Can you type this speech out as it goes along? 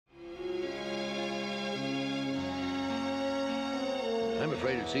I'm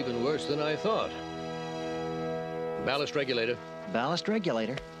afraid it's even worse than I thought. Ballast regulator. Ballast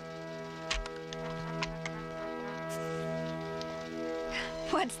regulator.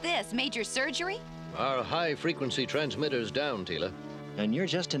 What's this, major surgery? Our high-frequency transmitter's down, Teela. And you're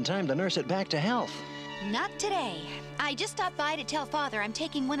just in time to nurse it back to health. Not today. I just stopped by to tell Father I'm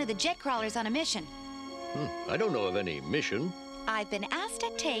taking one of the jet crawlers on a mission. I don't know of any mission. I've been asked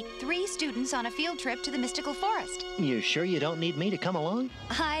to take 3 students on a field trip to the mystical forest. You sure you don't need me to come along?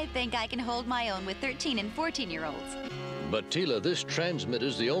 I think I can hold my own with 13 and 14-year-olds. But Teela, this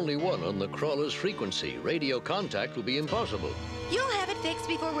transmitter's the only one on the crawler's frequency. Radio contact will be impossible. You'll have it fixed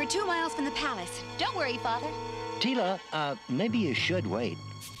before we're 2 miles from the palace. Don't worry, Father. Teela, maybe you should wait.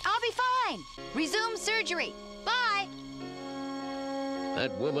 I'll be fine. Resume surgery. Bye.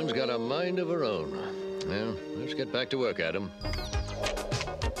 That woman's got a mind of her own. Well, let's get back to work, Adam.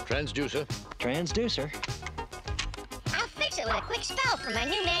 Transducer. Transducer. I'll fix it with a quick spell from my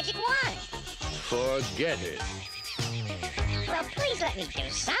new magic wand. Forget it. Well, please let me do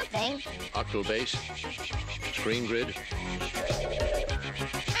something. Octal base. Screen grid.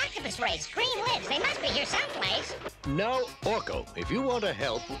 Octopus rays, green lids. They must be here someplace. Now, Orko, if you want to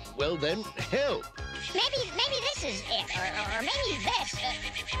help, well then, help. Maybe this is it, or maybe this.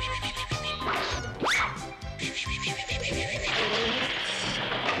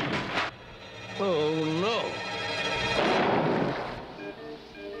 Oh, no.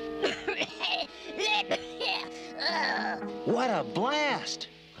 What a blast!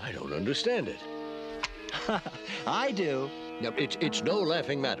 I don't understand it. I do. Now, it's no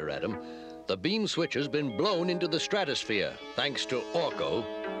laughing matter, Adam. The beam switch has been blown into the stratosphere, thanks to Orko.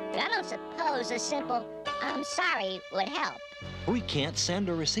 I don't suppose a simple "I'm sorry" would help. We can't send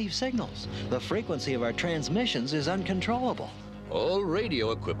or receive signals. The frequency of our transmissions is uncontrollable. All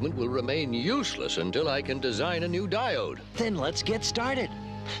radio equipment will remain useless until I can design a new diode. Then let's get started.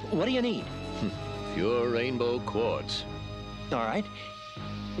 What do you need? Pure rainbow quartz. All right.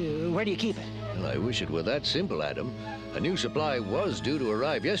 Where do you keep it? Well, I wish it were that simple, Adam. A new supply was due to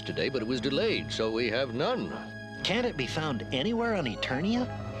arrive yesterday, but it was delayed, so we have none. Can't it be found anywhere on Eternia?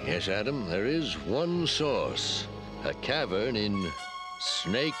 Yes, Adam, there is one source. A cavern in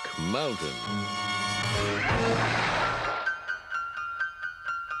Snake Mountain.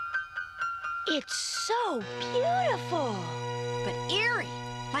 It's so beautiful. But eerie,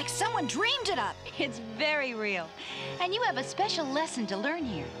 like someone dreamed it up. It's very real. And you have a special lesson to learn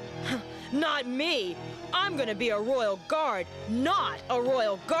here. Not me. I'm gonna be a royal guard, not a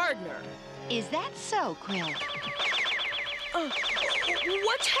royal gardener. Is that so, Krill?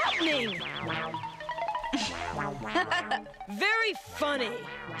 What's happening? Very funny.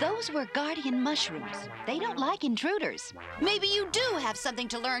 Those were guardian mushrooms. They don't like intruders. Maybe you do have something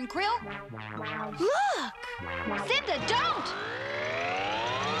to learn, Krill. Look! Cinda, don't!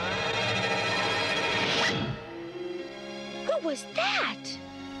 What was that?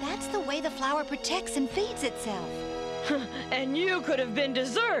 That's the way the flower protects and feeds itself. And you could have been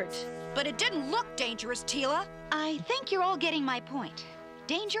dessert. But it didn't look dangerous, Teela. I think you're all getting my point.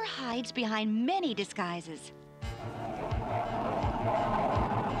 Danger hides behind many disguises.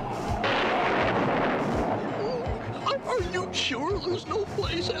 Are you sure there's no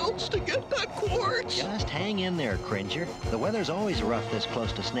place else to get that quartz? Just hang in there, Cringer. The weather's always rough this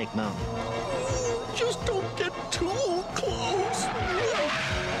close to Snake Mountain. Just don't get too close.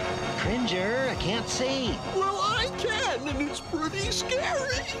 Cringer, I can't see. Well, I can, and it's pretty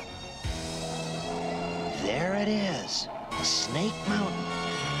scary. There it is. Snake Mountain.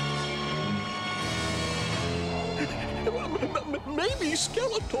 Maybe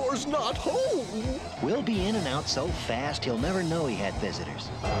Skeletor's not home. We'll be in and out so fast he'll never know he had visitors.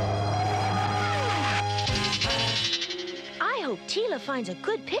 I hope Teela finds a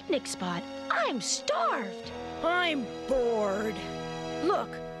good picnic spot. I'm starved. I'm bored. Look,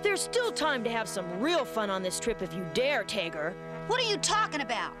 there's still time to have some real fun on this trip if you dare, Tager. What are you talking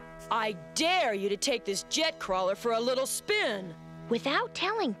about? I dare you to take this jet crawler for a little spin. Without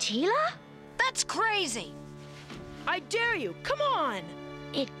telling Teela? That's crazy. I dare you. Come on.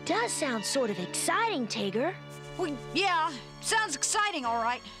 It does sound sort of exciting, Tager. Well, yeah, sounds exciting, all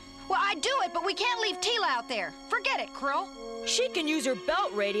right. Well, I'd do it, but we can't leave Teela out there. Forget it, Krill. She can use her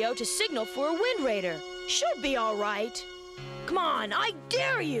belt radio to signal for a wind raider. She'll be all right. Come on, I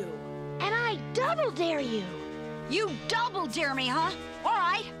dare you. And I double dare you. You double dare me, huh? All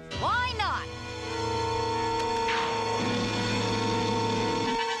right, why not?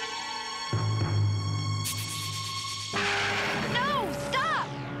 No, stop!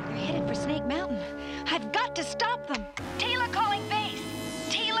 They're headed for Snake Mountain. I've got to stop them. Teela calling base.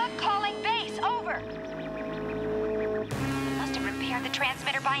 Teela calling base, over. Must have repaired the transmitter.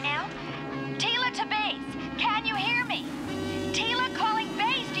 by now? Teela to base. Can you hear me? Teela calling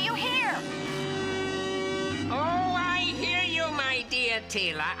base. Do you hear? Oh, I hear you, my dear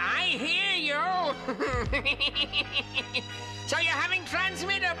Teela. I hear you. So you're having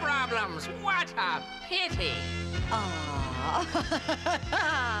transmitter problems. What a pity. Ah,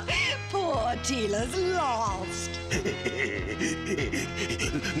 poor Teela's lost.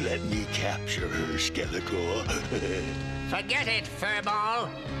 Let me capture her, Skeletor. Forget it, Furball.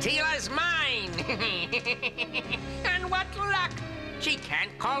 Teela's mine. And what luck. She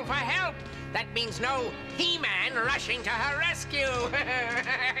can't call for help. That means no He-Man rushing to her rescue.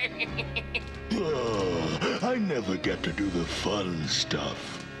 Oh, I never get to do the fun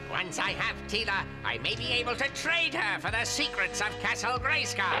stuff. Once I have Teela, I may be able to trade her for the secrets of Castle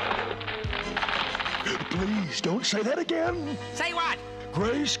Grayskull. Please don't say that again. Say what?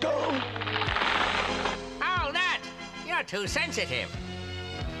 Grayskull? Oh, that! You're too sensitive.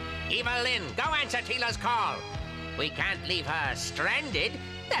 Evelyn, go answer Teela's call. We can't leave her stranded.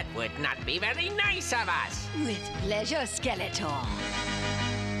 That would not be very nice of us. With pleasure, Skeletor.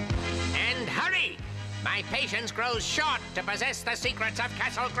 And hurry! My patience grows short to possess the secrets of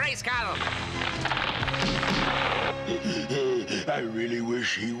Castle Grayskull. I really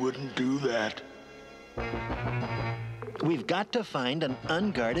wish he wouldn't do that. We've got to find an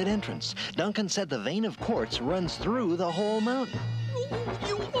unguarded entrance. Duncan said the vein of quartz runs through the whole mountain.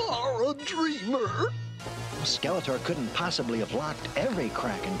 You are a dreamer. Skeletor couldn't possibly have blocked every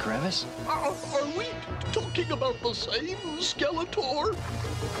crack and crevice. Are we talking about the same Skeletor?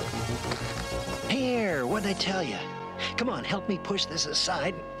 Here, what'd I tell you? Come on, help me push this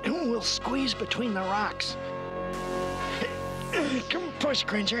aside, and we'll squeeze between the rocks. Come push,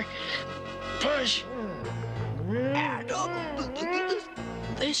 Cringer. Push. Adam,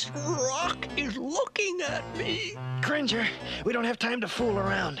 this rock is looking at me. Cringer, we don't have time to fool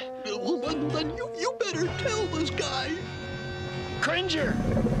around. Well, then you better tell this guy. Cringer!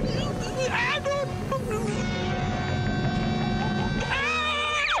 Adam!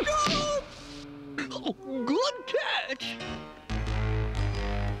 Oh, good catch.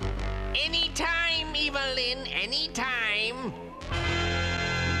 Anytime, Evelyn, anytime.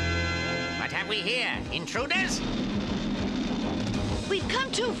 What have we here? Intruders? We've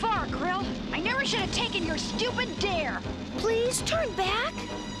come too far, Krill. I never should have taken your stupid dare. Please turn back.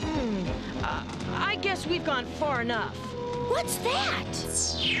 I guess we've gone far enough. What's that?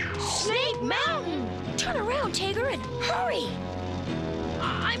 Snake Mountain! Turn around, Tigger, and hurry!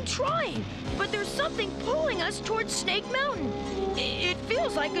 I'm trying, but there's something pulling us towards Snake Mountain. It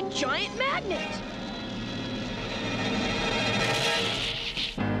feels like a giant magnet.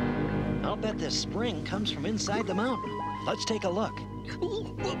 I'll bet this spring comes from inside the mountain. Let's take a look.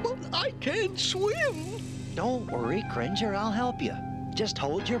 But I can't swim. Don't worry, Cringer, I'll help you. Just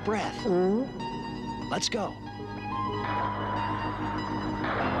hold your breath. Let's go.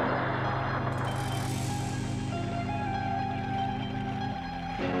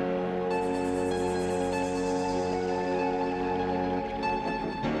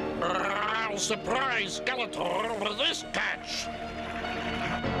 I'll surprise Skeletor with this catch.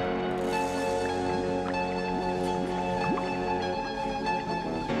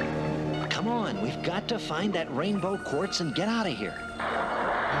 Come on, we've got to find that rainbow quartz and get out of here.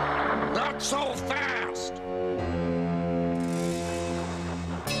 Not so fast!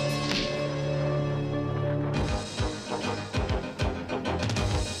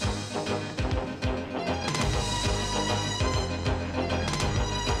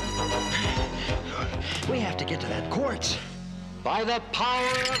 We have to get to that quartz. By the power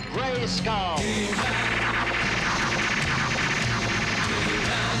of Grayskull!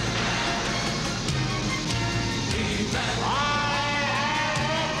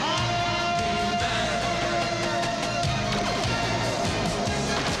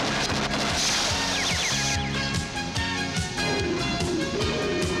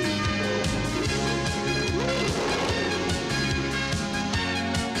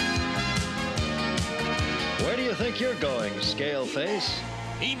 Where do you think you're going, Scaleface?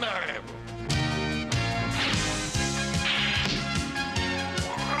 He-Man!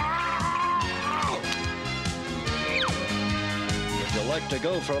 Would you like to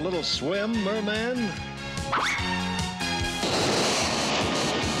go for a little swim, merman?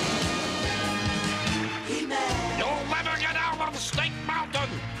 You'll never get out of Snake Mountain!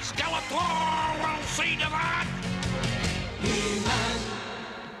 Skeletor will see to that!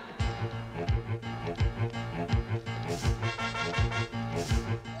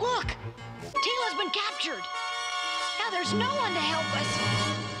 Look! Teela's been captured. Now there's no one to help us.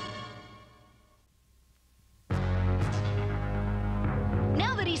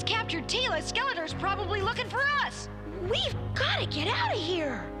 Now that Teela, Skeletor's probably looking for us. We've got to get out of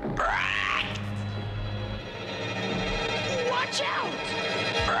here. Watch out!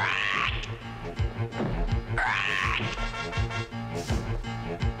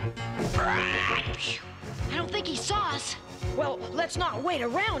 I don't think he saw us. Well, let's not wait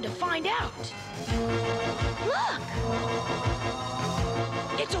around to find out. Look!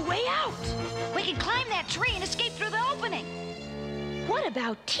 It's a way out. We can climb that tree and escape through the opening. What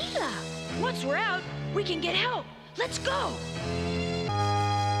about Teela? Once we're out, we can get help. Let's go.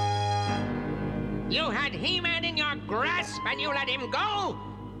 You had He-Man in your grasp and you let him go?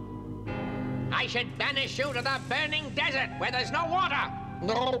 I should banish you to the burning desert where there's no water.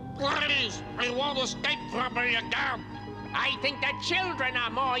 No, please. I won't escape from you again. I think the children are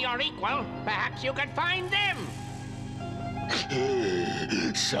more your equal. Perhaps you could find them.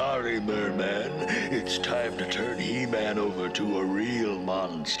 Sorry, Merman. It's time to turn He-Man over to a real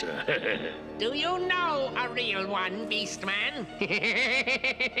monster. Do you know a real one, Beastman?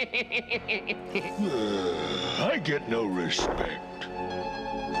 I get no respect.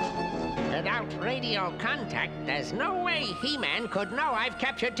 Without radio contact, there's no way He-Man could know I've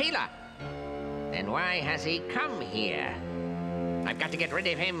captured Teela. Then why has he come here? I've got to get rid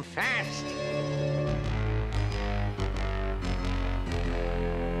of him fast.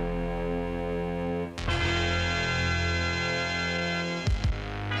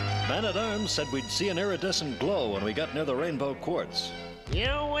 Man-at-Arms said we'd see an iridescent glow when we got near the rainbow quartz.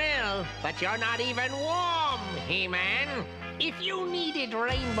 You will, but you're not even warm, He-Man. If you needed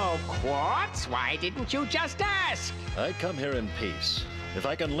rainbow quartz, why didn't you just ask? I come here in peace. If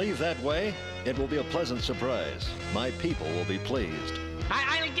I can leave that way, it will be a pleasant surprise. My people will be pleased.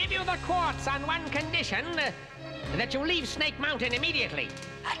 I'll give you the quartz on one condition, that you leave Snake Mountain immediately.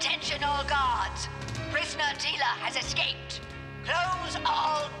 Attention all guards. Prisoner Teela has escaped. Close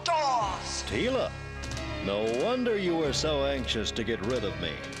all doors. Teela, no wonder you were so anxious to get rid of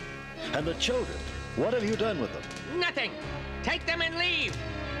me. And the children, what have you done with them? Nothing. Take them and leave.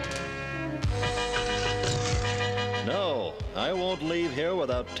 No, I won't leave here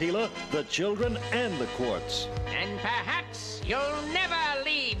without Teela, the children, and the quartz. And perhaps you'll never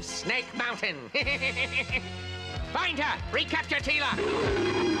leave Snake Mountain. Find her! Recapture Teela!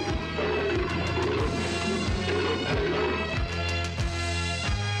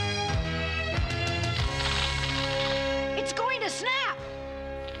 It's going to snap!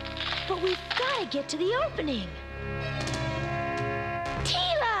 But we've got to get to the opening.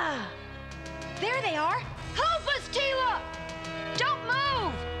 Teela! There they are! Help us, Teela! Don't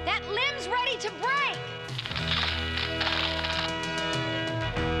move! That limb's ready to break!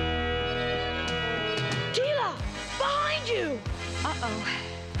 Teela! Behind you! Uh-oh.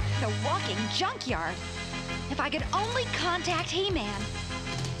 The walking junkyard. If I could only contact He-Man.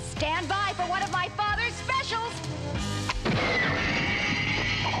 Stand by for one of my father's specials!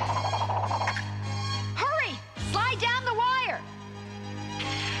 Hurry! Slide down the wire!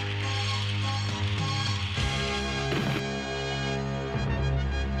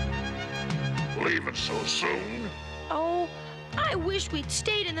 Leaving so soon? Oh, I wish we'd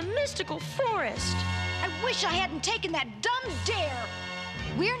stayed in the mystical forest. I wish I hadn't taken that dumb dare!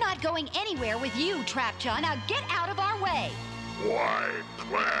 We're not going anywhere with you, Trapjaw. Now get out of our way! Why,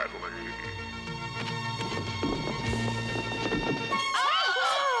 gladly.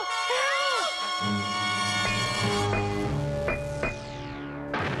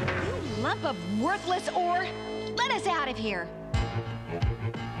 You lump of worthless ore! Let us out of here!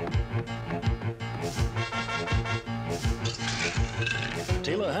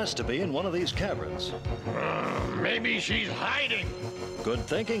 Teela has to be in one of these caverns. Maybe she's hiding. Good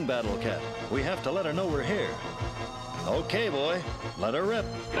thinking, Battle Cat. We have to let her know we're here. Okay, boy. Let her rip.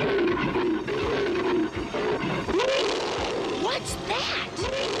 What's that?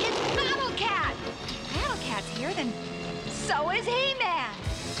 It's Battle Cat! If Battle Cat's here, then so is He-Man!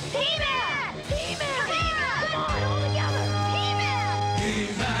 He-Man! He-Man! He-Man! Come on, all together!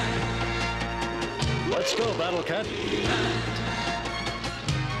 He-Man! Let's go, Battle Cat.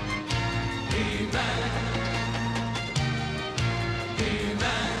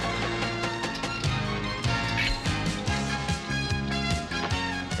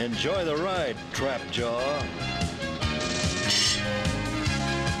 Enjoy the ride, Trapjaw.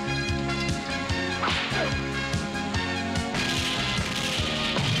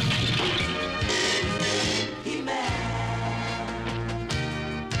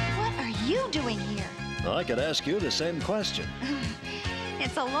 What are you doing here? I could ask you the same question.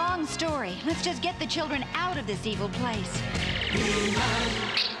 It's a long story. Let's just get the children out of this evil place.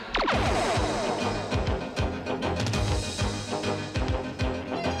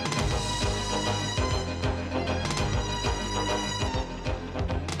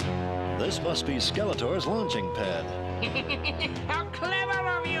 must be Skeletor's launching pad. How clever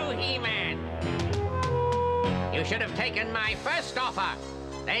of you, He-Man! You should have taken my first offer.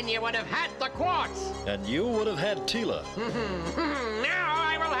 Then you would have had the quartz. And you would have had Teela. Now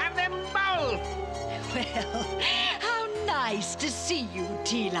I will have them both. Well, how nice to see you,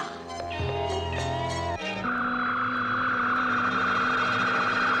 Teela.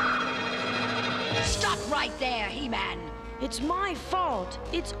 Stop right there, He-Man. It's my fault.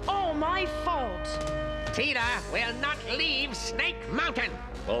 It's all my fault. Teela will not leave Snake Mountain.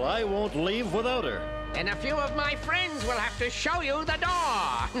 Well, I won't leave without her. And a few of my friends will have to show you the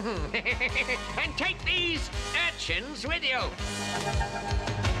door. And take these urchins with you.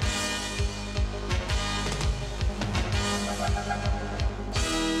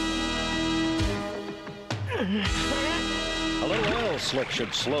 A little oil slick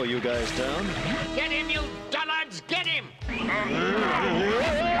should slow you guys down. Get him, you dullards! Get him!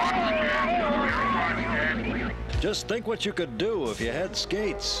 Just think what you could do if you had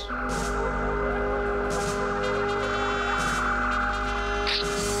skates.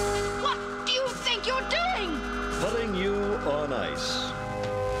 What do you think you're doing? Putting you on ice.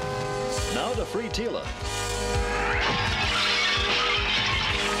 Now to free Teela.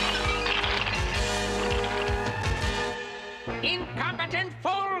 Incompetent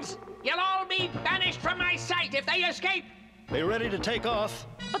fools! You'll all be banished from my sight if they escape! Be ready to take off.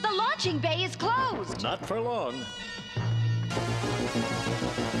 But the launching bay is closed. Not for long.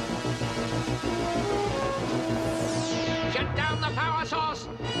 Shut down the power source!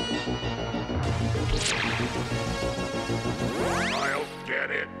 I'll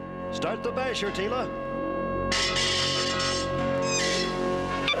get it. Start the basher, Teela.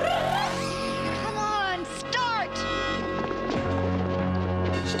 Come on, start!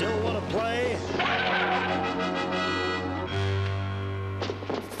 Still want to play?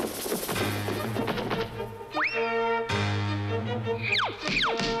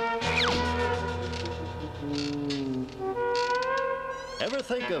 Ever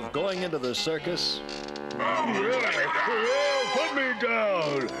think of going into the circus? Oh, really? Oh, put me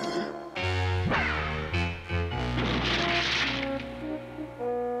down.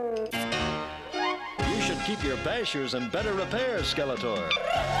 You should keep your bashers in better repair, Skeletor.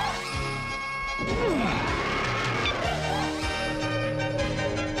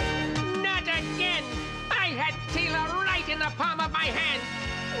 Not again! I had Teela right in the palm of my hand!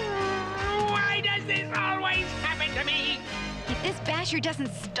 Why does this always happen to me? If this basher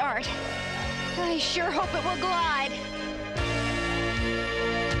doesn't start, I sure hope it will glide.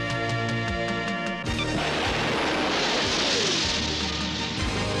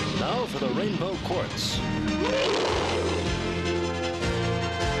 Now for the rainbow quartz.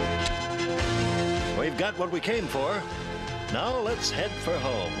 We've got what we came for. Now let's head for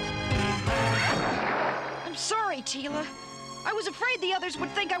home. I'm sorry, Teela. I was afraid the others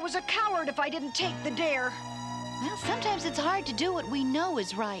would think I was a coward if I didn't take the dare. Well, sometimes it's hard to do what we know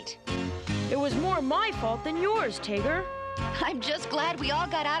is right. It was more my fault than yours, Tigger. I'm just glad we all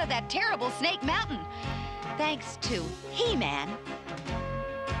got out of that terrible Snake Mountain. Thanks to He-Man.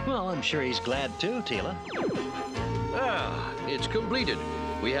 Well, I'm sure he's glad too, Teela. Ah, it's completed.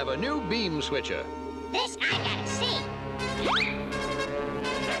 We have a new beam switcher. This I gotta see.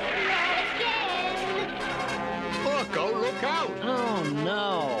 Orko, look out! Oh,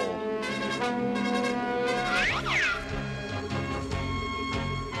 no.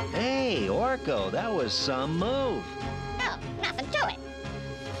 Hey, Orko, that was some move. Oh, nothing to it.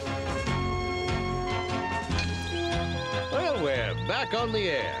 Well, we're back on the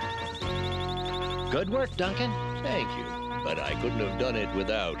air. Good work, Duncan. Thank you, but I couldn't have done it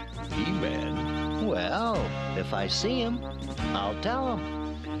without He-Man. Well, if I see him, I'll tell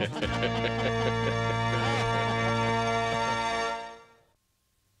him.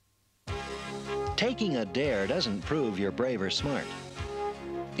 Taking a dare doesn't prove you're brave or smart.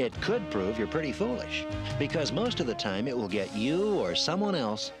 It could prove you're pretty foolish, because most of the time it will get you or someone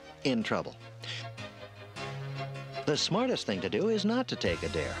else in trouble. The smartest thing to do is not to take a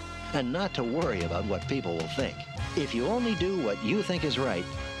dare, and not to worry about what people will think. If you only do what you think is right,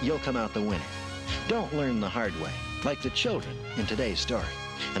 you'll come out the winner. Don't learn the hard way, like the children in today's story.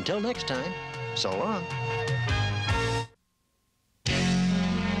 Until next time, so long.